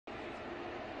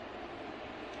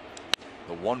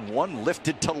The 1-1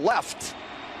 lifted to left.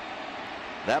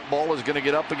 That ball is going to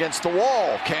get up against the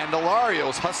wall.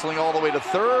 Candelario's hustling all the way to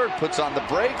third, puts on the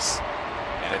brakes,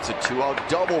 and it's a 2-out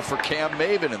double for Cam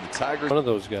Maybin, and the Tigers. One of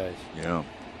those guys. Yeah.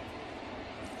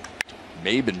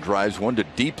 Maybin drives one to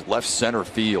deep left center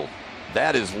field.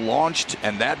 That is launched,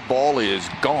 and that ball is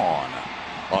gone.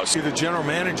 See the general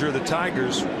manager of the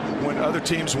Tigers when other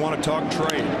teams want to talk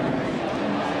trade.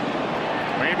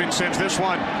 Maybin sends this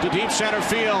one to deep center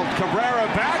field. Cabrera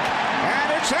back,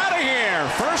 and it's out of here.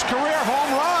 First career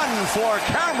home run for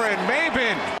Cameron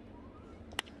Maybin.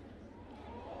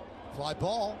 Fly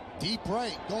ball, deep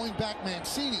right, going back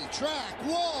Mancini, track,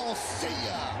 wall, see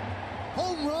ya!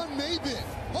 Home run Maybin,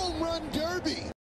 home run derby.